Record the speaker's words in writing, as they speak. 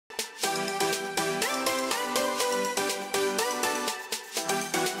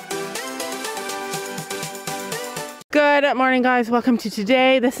Good morning, guys. Welcome to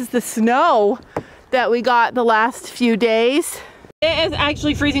today. This is the snow that we got the last few days. It is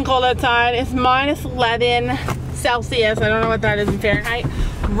actually freezing cold outside. It's minus 11 Celsius. I don't know what that is in Fahrenheit.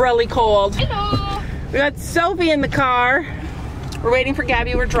 Really cold. Hello. We got Sophie in the car. We're waiting for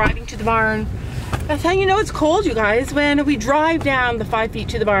Gabby. We're driving to the barn. That's how you know it's cold, you guys, when we drive down the 5 feet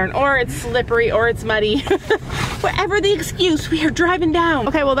to the barn, or it's slippery, or it's muddy. Whatever the excuse, we are driving down.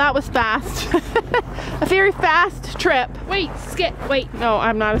 Okay, well that was fast. A very fast trip. Wait, wait. No,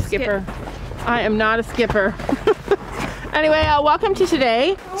 I'm not a skipper. I am not a skipper. Anyway, welcome to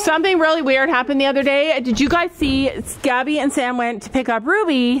today. Something really weird happened the other day. Did you guys see Gabby and Sam went to pick up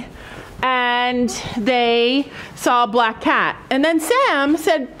Ruby and they saw a black cat. And then Sam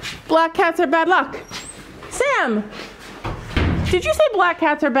said, black cats are bad luck. Sam, did you say black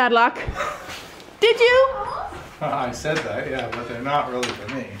cats are bad luck? Did you? I said that, yeah, but they're not really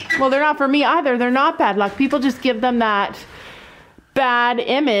for me. Well, they're not for me either. They're not bad luck. People just give them that bad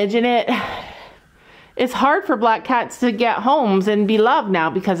image, and it's hard for black cats to get homes and be loved now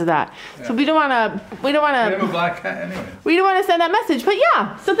because of that. Yeah. So we don't want to. We have a black cat anyway. We don't want to send that message. But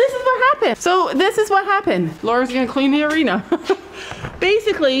yeah, so this is what happened. Laura's gonna clean the arena.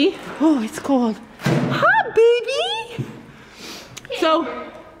 Basically, oh, it's cold. Hi, baby.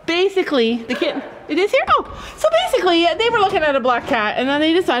 So basically, the kitten. It is here? Oh, so basically they were looking at a black cat and then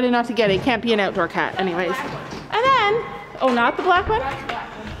they decided not to get it. It can't be an outdoor cat anyways. And then, oh, not the black one?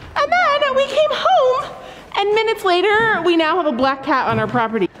 And then we came home and minutes later, we now have a black cat on our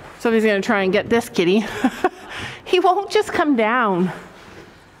property. So he's gonna try and get this kitty. He won't just come down.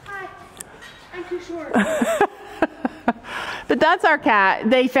 Hi, I'm too short. But that's our cat.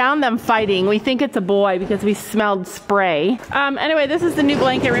 They found them fighting. We think it's a boy because we smelled spray. Anyway, this is the new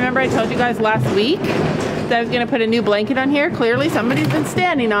blanket. Remember I told you guys last week that I was gonna put a new blanket on here? Clearly somebody's been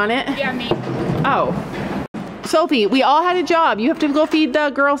standing on it. Yeah, me. Oh. Sophie, we all had a job. You have to go feed the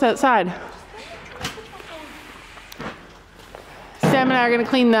girls outside. Sam and I are gonna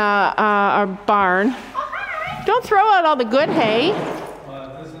clean the our barn. Don't throw out all the good hay.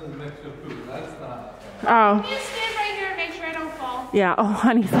 This is a mix of food. That's not. Oh. Can you stand right here and make sure I don't fall? Yeah, oh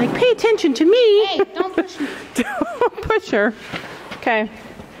honey's like, pay attention to me. Hey, don't push me. Don't push her. Okay,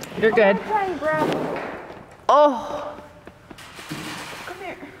 you're good. I'm trying, bro. Oh. Come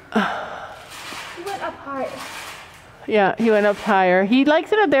here. You went up higher. Yeah, he went up higher. He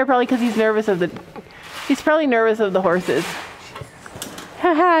likes it up there probably because he's nervous of the horses.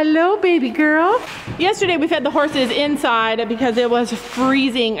 Hello, baby girl. Yesterday we fed the horses inside because it was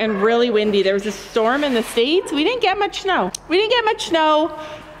freezing and really windy. There was a storm in the States. We didn't get much snow.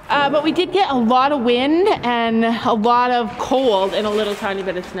 But we did get a lot of wind and a lot of cold and a little tiny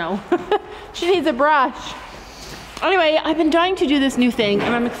bit of snow. She needs a brush. Anyway, I've been dying to do this new thing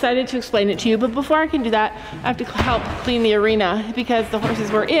and I'm excited to explain it to you, but before I can do that, I have to help clean the arena because the horses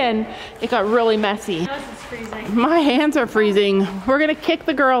were in. It got really messy. This is freezing. My hands are freezing. We're gonna kick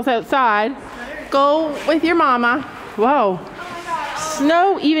the girls outside. Go with your mama. Whoa. Oh my God.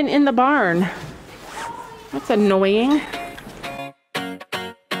 Snow even in the barn. That's annoying.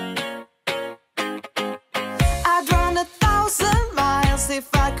 I'd run 1,000 miles if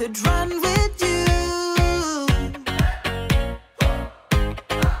I could run with you.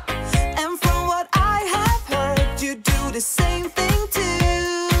 And from what I have heard, you do the same thing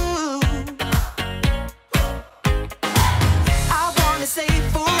too. I wanna say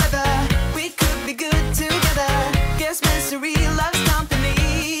forever, we could be good together. Guess misery loves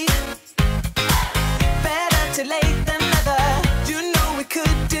company. Better too late than never. You know we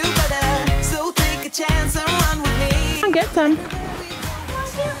could do better. So take a chance and run with me. Come on, get some.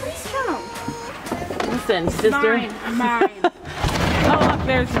 Please come. Listen, sister. Mine. Oh, look,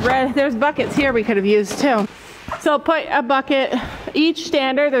 there's buckets here we could have used too. So put a bucket, each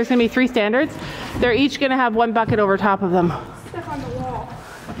standard, there's gonna be 3 standards. They're each gonna have 1 bucket over top of them. Stuck on the wall.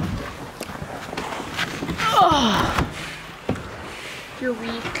 Oh, You're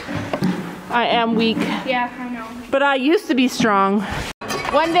weak. I am weak, Yeah, I know. but I used to be strong.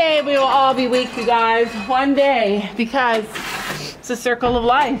 One day we will all be weak, you guys. One day, because it's a circle of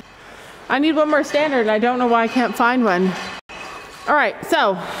life. I need 1 more standard and I don't know why I can't find one. All right,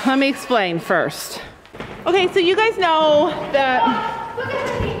 so let me explain first. Okay, so you guys know that, Look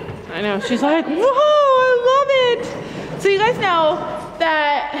at me. I know, she's like, whoa, I love it. So you guys know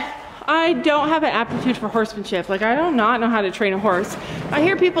that I don't have an aptitude for horsemanship. Like I do not know how to train a horse. I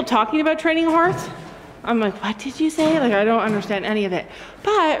hear people talking about training a horse. I'm like, what did you say? Like I don't understand any of it.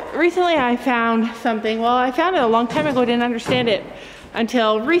 But recently I found something, well, I found it a long time ago, didn't understand it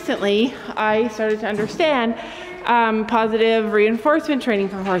until recently I started to understand positive reinforcement training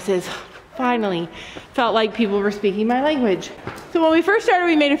for horses. finally felt like people were speaking my language. So when we first started,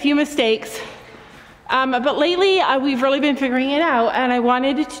 we made a few mistakes. But lately, we've really been figuring it out, and I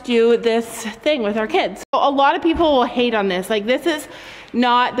wanted to do this thing with our kids. So a lot of people will hate on this. Like, this is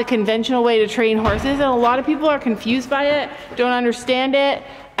not the conventional way to train horses, and a lot of people are confused by it, don't understand it,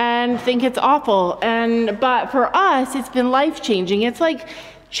 and think it's awful. But for us, it's been life-changing. It's like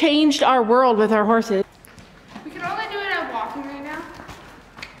changed our world with our horses. We can only do it at walking right now.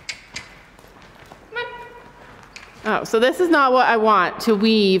 Oh, so this is not what I want to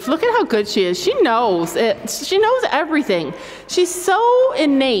weave. Look at how good she is. She knows it. She knows everything. She's so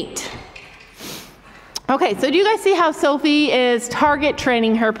innate. Okay, so do you guys see how Sophie is target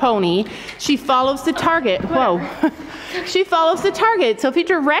training her pony? She follows the target. Whoa. She follows the target. Sophie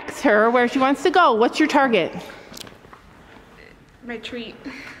directs her where she wants to go. What's your target? My treat.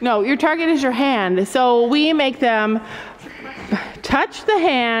 No, your target is your hand. So we make them touch the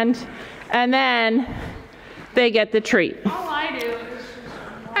hand, and then they get the treat. All I do is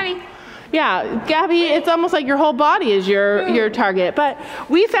honey. Yeah, Gabby, it's almost like your whole body is your target. But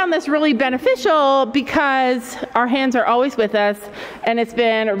we found this really beneficial because our hands are always with us, and it's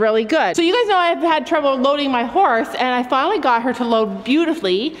been really good. So you guys know I've had trouble loading my horse, and I finally got her to load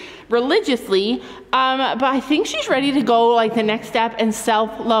beautifully, religiously, but I think she's ready to go like the next step and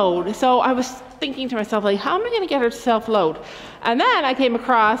self-load. So I was thinking to myself, like, how am I gonna get her to self-load? And then I came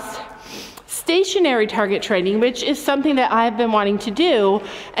across stationary target training, which is something that I've been wanting to do,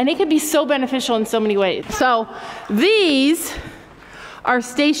 and it can be so beneficial in so many ways. So these are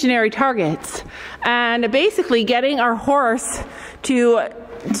stationary targets, and basically getting our horse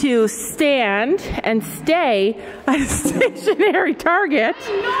to stand and stay at a stationary target.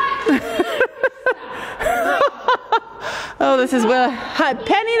 Oh, this is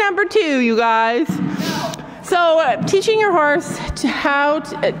penny number 2, you guys. So teaching your horse to how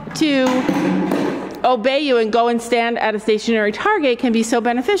to obey you and go and stand at a stationary target can be so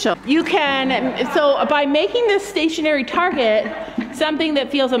beneficial. You can, so by making this stationary target something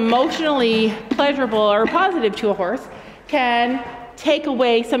that feels emotionally pleasurable or positive to a horse, can take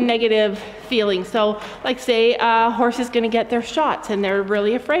away some negative feelings. So like, say a horse is going to get their shots and they're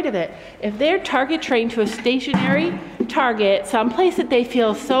really afraid of it. If they're target trained to a stationary target, someplace that they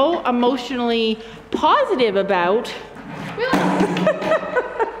feel so emotionally positive about,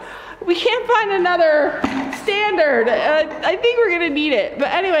 we can't find another standard. I think we're going to need it. But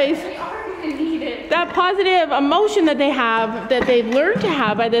anyways, that positive emotion that they have, that they've learned to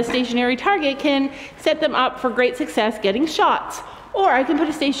have by the stationary target, can set them up for great success getting shots. Or I can put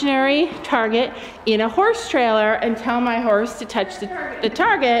a stationary target in a horse trailer and tell my horse to touch the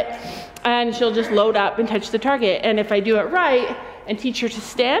target, and she'll just load up and touch the target. And if I do it right and teach her to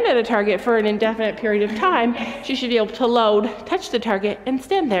stand at a target for an indefinite period of time, she should be able to load, touch the target, and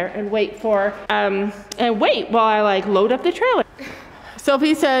stand there and wait for and wait while I like load up the trailer.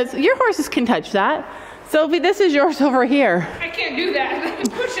 Sophie says, your horses can touch that. Sophie, this is yours over here. I can't do that.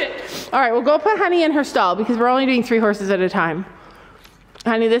 Push it. All right, well, go put Honey in her stall because we're only doing 3 horses at a time.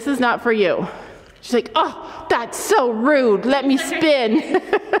 Honey, this is not for you. She's like, oh, that's so rude. Let me spin.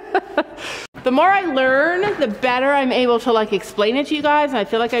 The more I learn, the better I'm able to like explain it to you guys. And I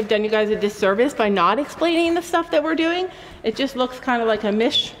feel like I've done you guys a disservice by not explaining the stuff that we're doing. It just looks kind of like a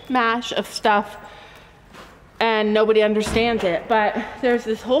mishmash of stuff and nobody understands it. But there's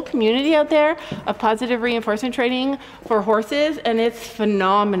this whole community out there of positive reinforcement training for horses, and it's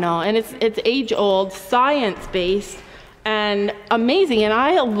phenomenal. And it's age-old, science-based, and amazing. And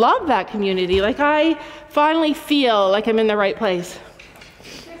I love that community. Like, I finally feel like I'm in the right place.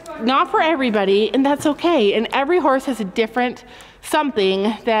 Not for everybody, and that's okay. And every horse has a different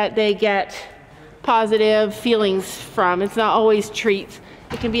something that they get positive feelings from. It's not always treats.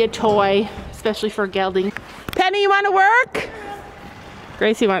 It can be a toy, especially for gelding. Penny, you want to work?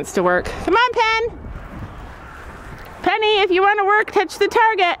 Gracie wants to work. Come on, Pen. Penny, if you want to work, touch the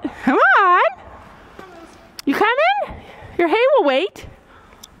target. Come on. You coming? Your hay will wait.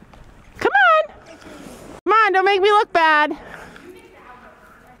 Come on. Come on, don't make me look bad.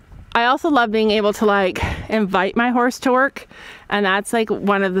 I also love being able to like invite my horse to work, and that's like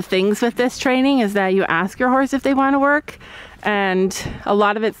one of the things with this training is that you ask your horse if they want to work, and a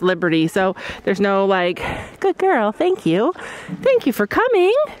lot of it's liberty. So there's no like, good girl, thank you for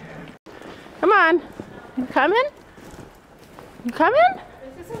coming. Come on, you coming? You coming?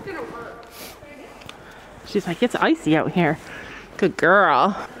 This isn't gonna work. She's like, it's icy out here. Good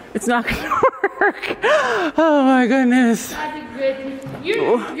girl. It's not gonna work. Oh my goodness. That's a good.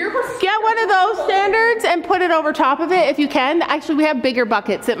 Get one of those standards and put it over top of it if you can. Actually, we have bigger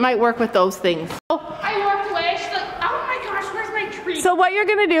buckets. It might work with those things. I walked away. She's like, oh my gosh, where's my tree? So what you're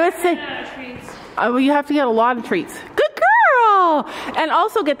gonna do is say, Well, you have to get a lot of treats. Good girl! And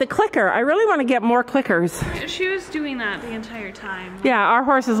also get the clicker. I really want to get more clickers. She was doing that the entire time. Yeah, our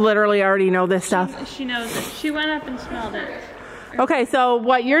horses literally already know this stuff. She knows it. She went up and smelled it. Okay, so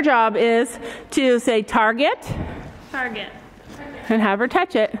what your job is to say target. Target. And have her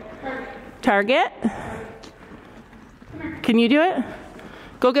touch it. Target. Can you do it?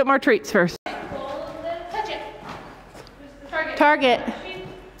 Go get more treats first. Touch it. Target. Target.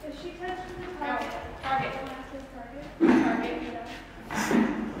 If she touches the target.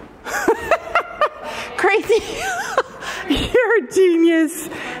 Crazy. You're a genius.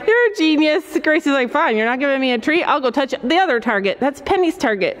 You're a genius. Gracie's like, fine, you're not giving me a treat. I'll go touch the other target. That's Penny's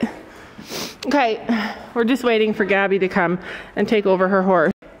target. Okay, we're just waiting for Gabby to come and take over her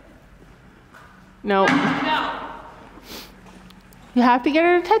horse. No. No. You have to get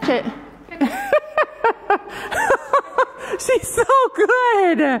her to touch it. She's so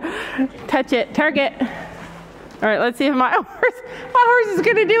good. Touch it. Target. All right, let's see if my horse is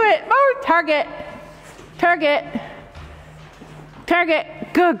going to do it. Target. Target. Target.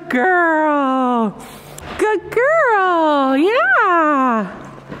 Good girl. Good girl. Yeah.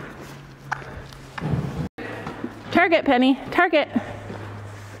 Target, Penny. Target.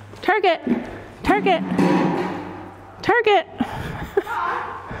 Target. Target. Target.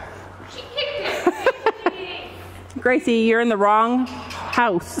 She kicked it. Gracie, you're in the wrong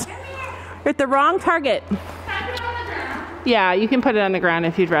house. You're at the wrong target. Can I put it on the ground? Yeah, you can put it on the ground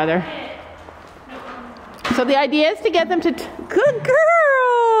if you'd rather. So the idea is to get them to... Good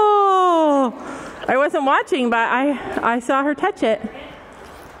girl! I wasn't watching, but I saw her touch it.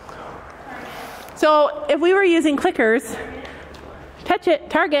 So if we were using clickers, touch it,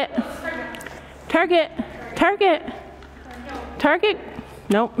 target, target, target, target.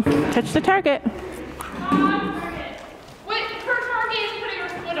 Nope, touch the target. Wait, her target is putting her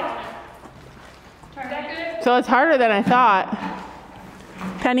foot on it. Is that good? So it's harder than I thought.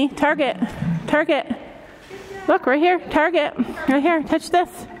 Penny, target, target. Look, right here, target, right here, touch this.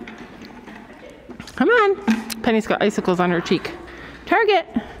 Come on. Penny's got icicles on her cheek. Target.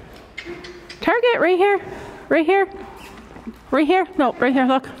 Target, right here, right here, right here. No, right here,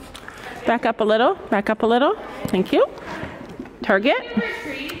 look. Back up a little, back up a little. Thank you. Target.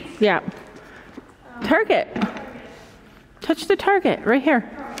 Yeah. Target. Touch the target, right here.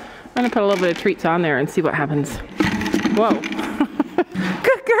 I'm gonna put a little bit of treats on there and see what happens. Whoa.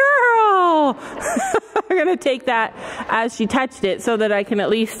 Good girl! I'm gonna take that as she touched it so that I can at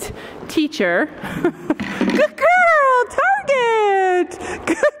least teach her. Good girl! Target!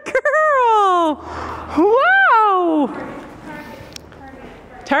 Good girl! Wow!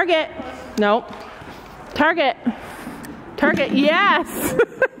 Target. Nope. Target. Target. Yes!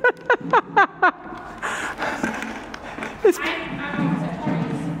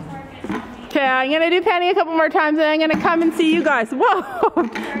 Okay, I'm gonna do Penny a couple more times and I'm gonna come and see you guys. Whoa!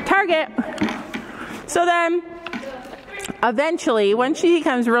 Target. So then, eventually, when she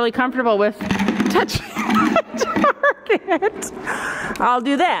becomes really comfortable with touching the target, I'll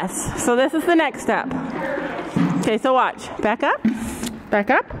do this. So this is the next step. Okay, so watch. Back up. Back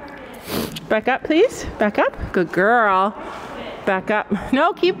up. Back up, please. Back up. Good girl. Back up.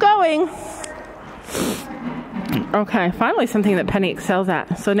 No, keep going. Okay, finally something that Penny excels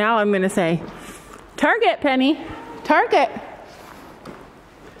at. So now I'm going to say, target, Penny. Target.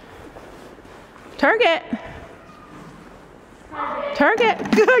 Target.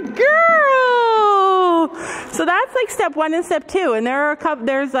 Target. Good girl. So that's like step 1 and step 2. And there are a couple,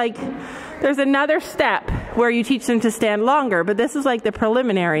 there's another step where you teach them to stand longer, but this is like the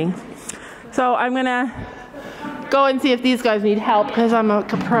preliminary. So I'm going to go and see if these guys need help because I'm a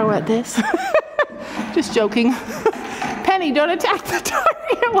pro at this. Just joking. Penny, don't attack the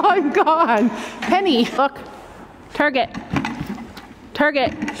target while I'm gone. Penny, look. Target.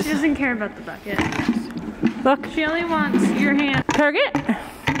 Target. She doesn't care about the bucket. Look. She only wants your hand. Target.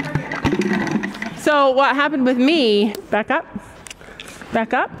 So what happened with me, back up.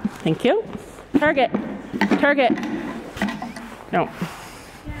 Back up. Thank you. Target. Target. No.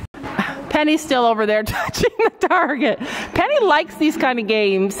 Penny's still over there touching the target. Penny likes these kind of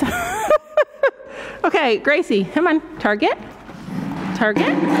games. Okay, Gracie, come on. Target.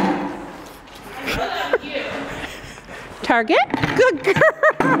 Target. Target. Good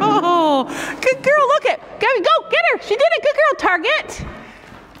girl. Good girl. Look it. Gabby, go get her. She did it. Good girl. Target.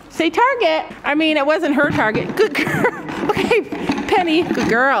 Say target. I mean, it wasn't her target. Good girl. Okay, Penny. Good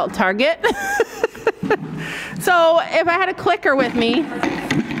girl. Target. So if I had a clicker with me,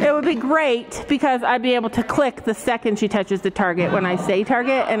 it would be great because I'd be able to click the second she touches the target when I say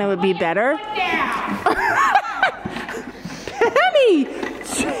target, and it would be better. Penny!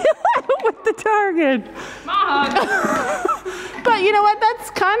 with the target. Mom, But you know what? That's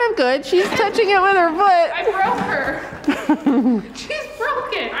kind of good. She's touching it with her foot. I broke her. She's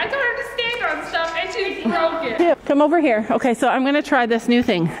broken. I told her to stand on stuff and she's broken. Yeah, come over here. Okay, so I'm gonna try this new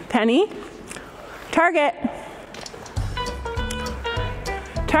thing. Penny, target.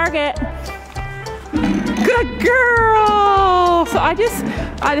 Target. Good girl. So I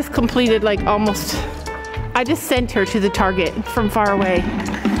just completed like almost, I just sent her to the target from far away.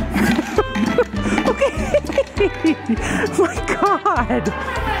 Okay. My God.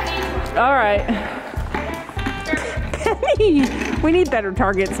 All right. Penny, we need better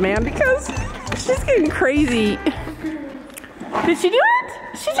targets, man, because she's getting crazy. Did she do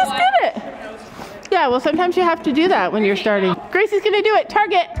it? She just did it. Yeah, well, sometimes you have to do that when you're starting. Gracie's gonna do it.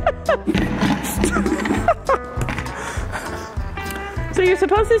 Target. So you're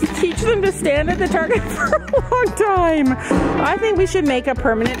supposed to teach them to stand at the target for a long time. I think we should make a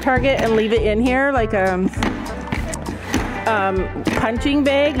permanent target and leave it in here, like a punching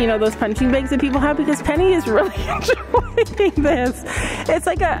bag. You know, those punching bags that people have, because Penny is really enjoying this. It's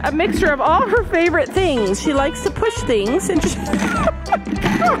like a mixture of all her favorite things. She likes to push things. And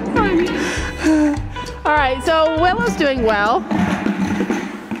all right, so Willow's doing well.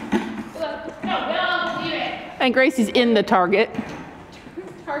 And Gracie's in the target.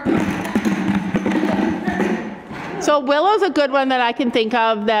 So Willow's a good one that I can think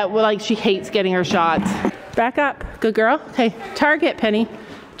of that, like, she hates getting her shots. Back up. Good girl. Okay, target, Penny.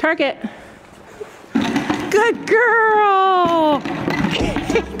 Target. Good girl.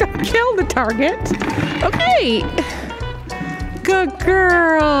 Don't kill the target. Okay. Good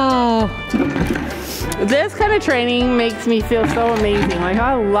girl. This kind of training makes me feel so amazing. Like,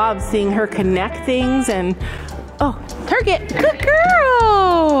 I love seeing her connect things and, oh, target. Good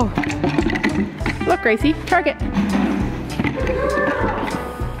girl. Look, Gracie, target. Mom,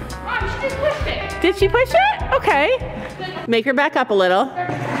 she just pushed it. Did she push it? Okay. Make her back up a little.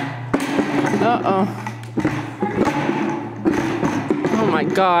 Uh-oh. Oh my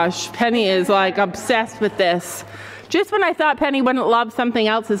gosh, Penny is like obsessed with this. Just when I thought Penny wouldn't love something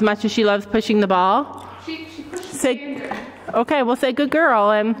else as much as she loves pushing the ball. She pushed Say, okay, we'll say good girl.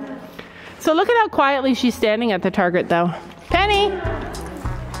 And so look at how quietly she's standing at the target though. Penny,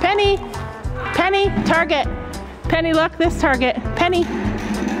 Penny, Penny, target. Penny, look, this target. Penny,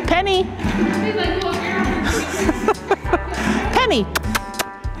 Penny. She's like, look, Penny,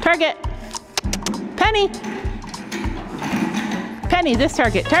 target. Penny, Penny, this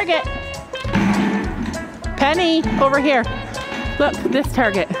target. Target. Penny, over here. Look, this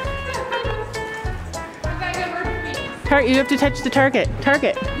target. You have to touch the target.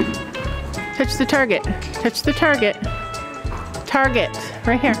 Target. Touch the target. Touch the target. Target.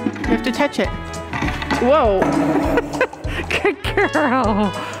 Right here. You have to touch it. Whoa. Good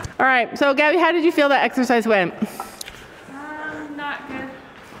girl. All right, so Gabby, how did you feel that exercise went? not good.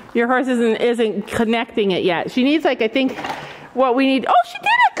 Your horse isn't connecting it yet. She needs, like, I think what we need. Oh, she did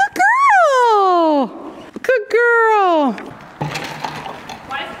it. Good girl. Good girl.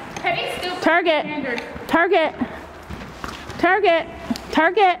 Why is Penny still Target. standard? Target. Target.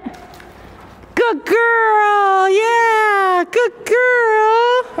 Target. Good girl. Yeah. Good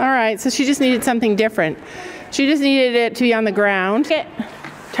girl. All right. So she just needed something different. She just needed it to be on the ground. Target.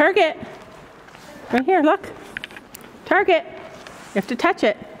 Target. Right here. Look. Target. You have to touch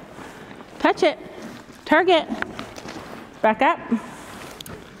it. Touch it. Target. Back up.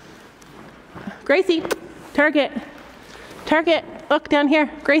 Gracie. Target. Target. Look down here.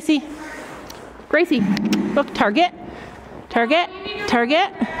 Gracie. Gracie. Look. Target. Target.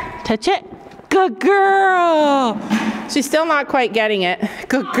 Target. Touch it. Good girl. She's still not quite getting it.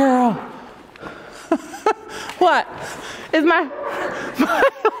 Good girl. What? Is my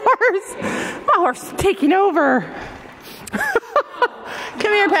horse is taking over.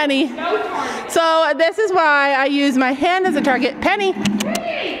 Come here, Penny. So this is why I use my hand as a target. Penny.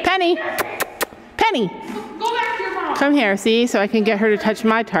 Penny. Penny. Go back to your mom. Come here, see? So I can get her to touch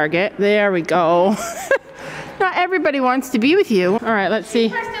my target. There we go. Not everybody wants to be with you. All right, let's see.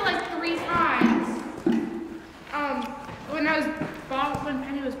 Pressed it like 3 times. When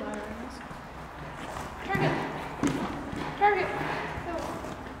Penny was bothering us. Target. Target.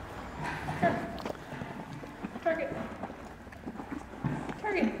 Target.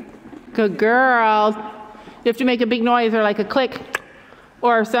 Target. Good girl. You have to make a big noise or like a click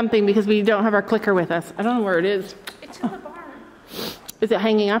or something because we don't have our clicker with us. I don't know where it is. It's in the barn. Is it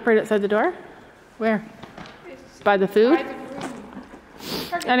hanging up right outside the door? Where? It's By the food? by the room.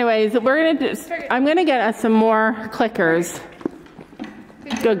 Target. Anyways, I'm gonna get us some more clickers.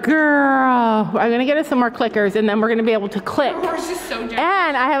 Good Good girl. I'm gonna get us some more clickers and then we're gonna be able to click. The horse is so gentle.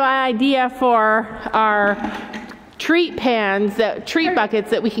 And I have an idea for our treat pans, treat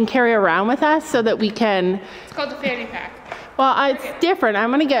buckets that we can carry around with us so that we can. It's called the fanny pack. Well, it's different.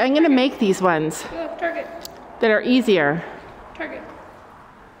 I'm gonna make these ones Look, target. that are easier. Target.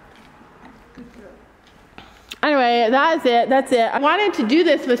 Anyway, that's it. I wanted to do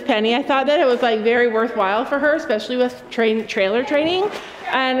this with Penny. I thought that it was like very worthwhile for her, especially with trailer training.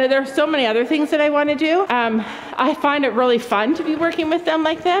 And there's so many other things that I want to do. I find it really fun to be working with them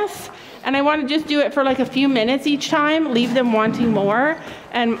like this. And I want to just do it for like a few minutes each time, leave them wanting more.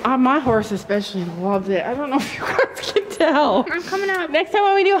 And my horse especially loves it. I don't know if you guys can tell. I'm coming out. Next time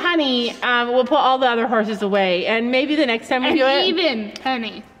when we do honey, we'll put all the other horses away. And maybe the next time we do it. Even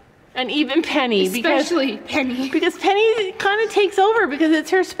Penny. And even Penny. Especially Penny. Because Penny kind of takes over because it's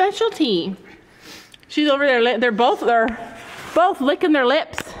her specialty. She's over there, they're both licking their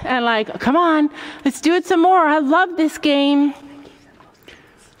lips and like, come on, let's do it some more. I love this game.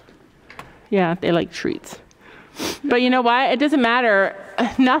 Yeah, they like treats. But you know what? It doesn't matter.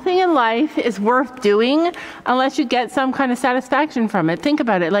 Nothing in life is worth doing unless you get some kind of satisfaction from it. Think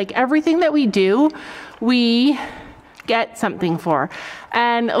about it. Like everything that we do, we get something for.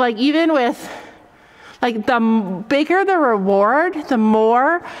 And like even with like the bigger the reward, the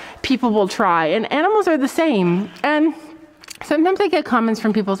more people will try. And animals are the same. And sometimes I get comments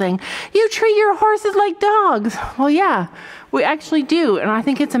from people saying, you treat your horses like dogs. Well, yeah, we actually do. And I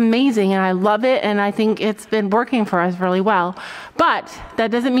think it's amazing and I love it. And I think it's been working for us really well. But that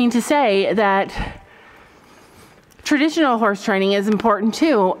doesn't mean to say that traditional horse training is important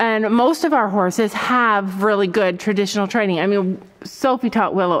too. And most of our horses have really good traditional training. I mean, Sophie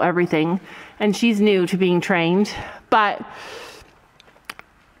taught Willow everything and she's new to being trained. But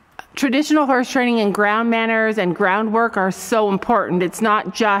traditional horse training and ground manners and groundwork are so important. It's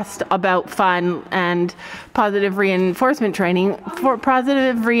not just about fun and positive reinforcement training.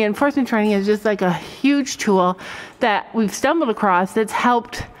 Positive reinforcement training is just like a huge tool that we've stumbled across that's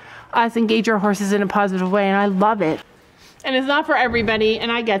helped us engage our horses in a positive way, and I love it. And it's not for everybody,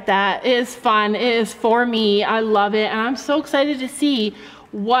 and I get that. It is fun. It is for me. I love it, and I'm so excited to see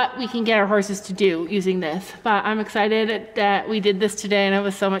what we can get our horses to do using this. But I'm excited that we did this today and it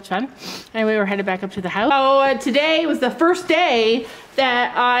was so much fun. Anyway, we're headed back up to the house. So today was the first day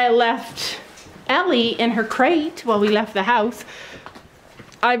that I left Ellie in her crate while we left the house.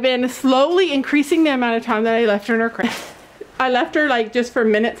 I've been slowly increasing the amount of time that I left her in her crate. I left her like just for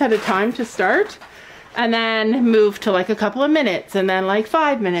minutes at a time to start, and then moved to like a couple of minutes, and then like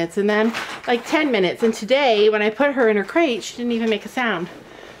 5 minutes, and then like 10 minutes. And today when I put her in her crate, she didn't even make a sound.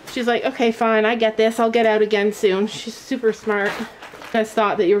 She's like, okay, fine, I get this. I'll get out again soon. She's super smart. You guys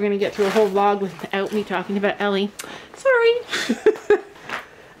thought that you were gonna get through a whole vlog without me talking about Ellie. Sorry.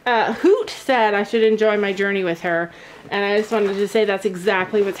 Hoot said I should enjoy my journey with her. And I just wanted to say that's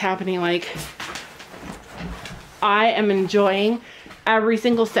exactly what's happening. Like, I am enjoying every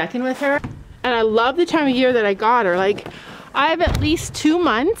single second with her. And I love the time of year that I got her. Like, I have at least 2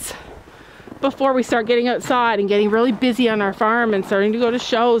 months before we start getting outside and getting really busy on our farm and starting to go to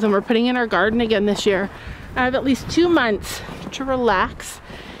shows, and we're putting in our garden again this year. I have at least 2 months to relax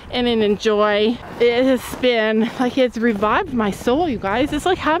and enjoy. It has been like, it's revived my soul, you guys. It's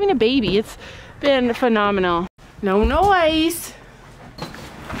like having a baby. It's been phenomenal. No noise.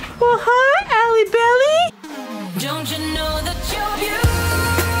 Well, hi, Allie Belly. Don't you know that you're beautiful?